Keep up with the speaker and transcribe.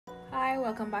Hi,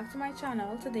 welcome back to my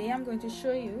channel. Today I'm going to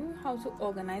show you how to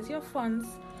organize your fonts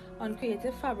on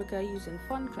Creative Fabrica using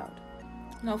Font Cloud.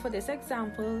 Now for this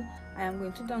example, I am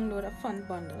going to download a font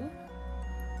bundle.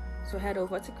 So head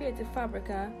over to Creative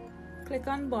Fabrica, click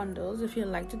on bundles if you'd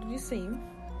like to do the same.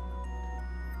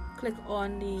 Click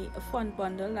on the font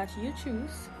bundle that you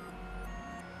choose.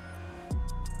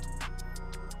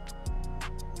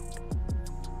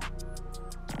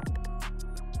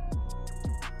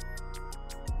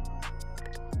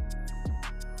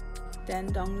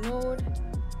 Then download.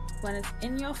 When it's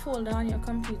in your folder on your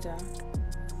computer,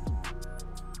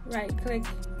 right click,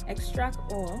 extract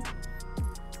all.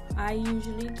 I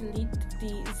usually delete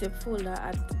the zip folder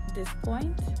at this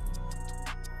point.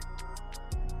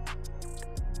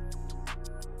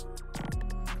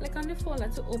 Click on the folder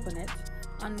to open it.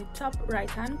 On the top right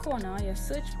hand corner, your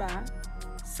search bar,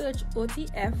 search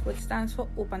OTF, which stands for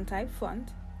Open Type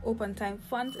Font. Open Type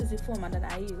Font is the format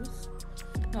that I use.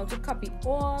 Now to copy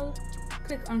all,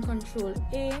 click on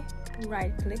Ctrl A,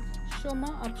 right click, show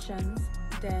more options,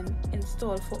 then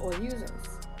install for all users.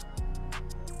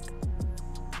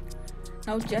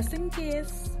 Now just in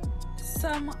case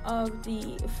some of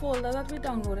the folder that we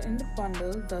downloaded in the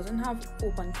bundle doesn't have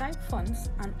open type fonts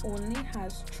and only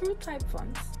has true type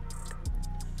fonts,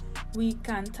 we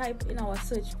can type in our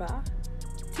search bar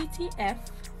TTF,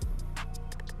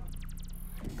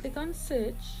 click on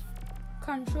search,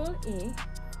 Ctrl A,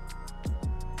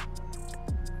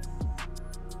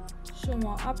 show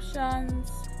more options,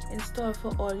 install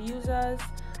for all users,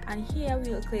 and here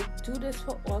we will click do this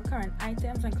for all current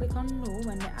items and click on no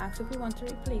when they ask if we want to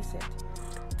replace it.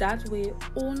 That way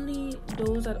only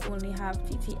those that only have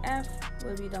TTF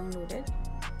will be downloaded.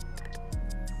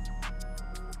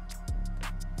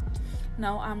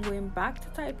 Now I'm going back to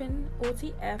type in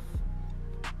OTF,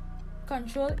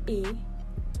 Ctrl A,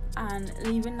 and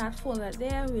leaving that folder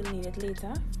there. We'll need it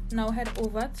later. Now head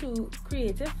over to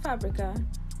Creative Fabrica,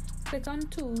 click on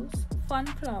Tools, Font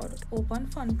Cloud, open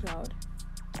Font Cloud.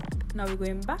 Now we're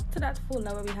going back to that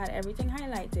folder where we had everything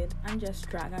highlighted and just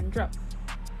drag and drop.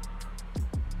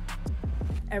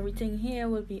 Everything here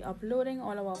will be uploading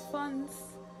all our fonts,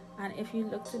 and if you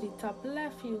look to the top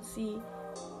left, you'll see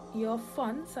your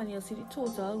fonts and you'll see the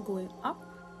total going up.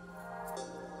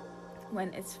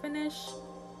 When it's finished,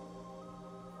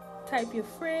 type your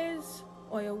phrase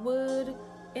or your word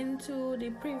into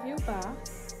the preview bar,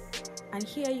 and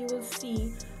here you will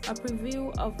see a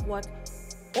preview of what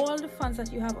all the fonts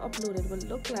that you have uploaded will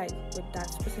look like with that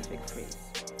specific phrase.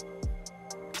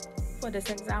 For this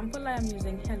example, I am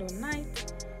using Hello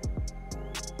Night,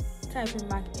 typing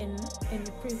back in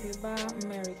the preview bar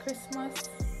Merry Christmas,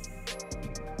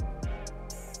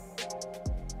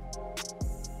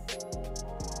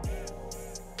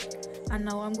 and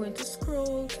now I'm going to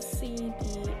scroll to see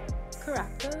the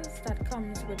characters that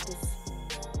comes with this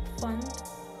font.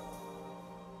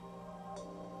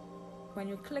 When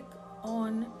you click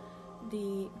on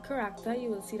the character, you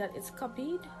will see that it's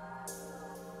copied,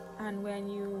 and when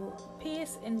you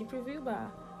paste in the preview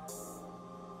bar,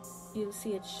 you'll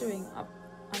see it showing up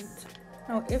on top.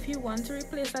 Now if you want to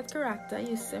replace that character,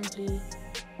 you simply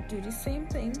do the same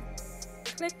thing,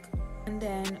 click, and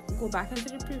then go back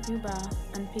into the preview bar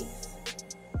and paste.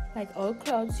 Like all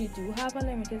clouds, you do have a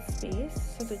limited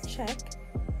space, so to check,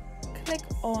 click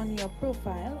on your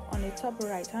profile on the top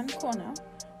right hand corner,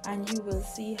 and you will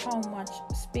see how much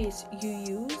space you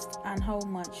used and how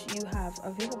much you have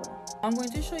available. I'm going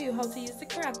to show you how to use the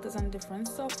characters on different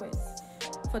softwares.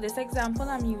 For this example,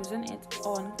 I'm using it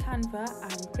on Canva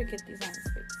and Cricut Design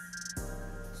Space.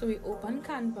 So we open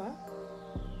Canva,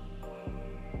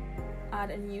 add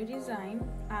a new design,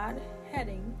 add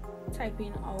heading, type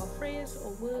in our phrase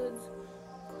or words,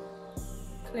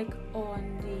 click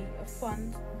on the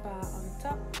font bar on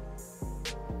top,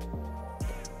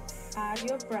 add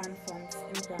your brand fonts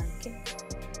in Brand Kit,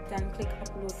 then click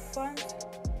upload font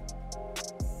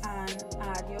and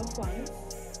add your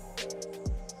fonts.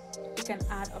 You can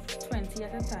add up to 20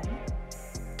 at a time.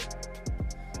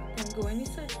 Then go in the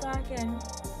search bar again,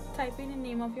 type in the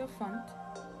name of your font,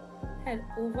 head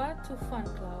over to Font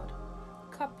Cloud,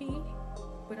 copy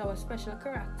with our special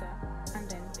character, and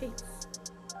then paste.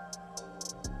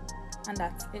 And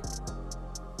that's it.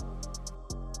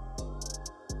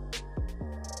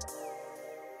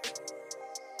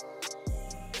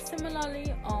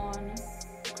 Similarly, on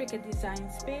Cricut Design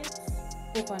Space,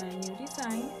 open a new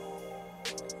design,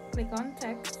 click on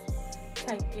text,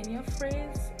 type in your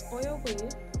phrase or your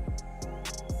word,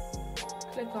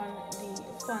 click on the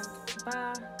font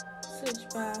bar, search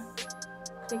bar,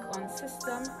 click on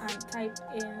system and type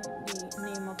in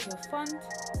the name of your font,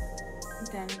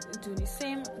 then do the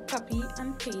same, copy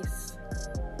and paste,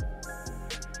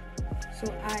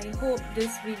 So I hope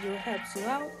this video helps you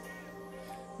out.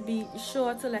 Be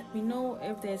sure to let me know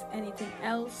if there's anything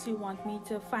else you want me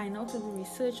to find out or do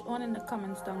research on in the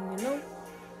comments down below.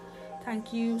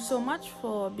 Thank you so much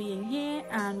for being here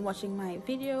and watching my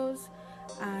videos,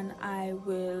 and I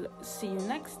will see you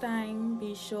next time.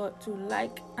 Be sure to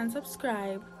like and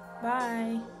subscribe.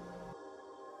 Bye.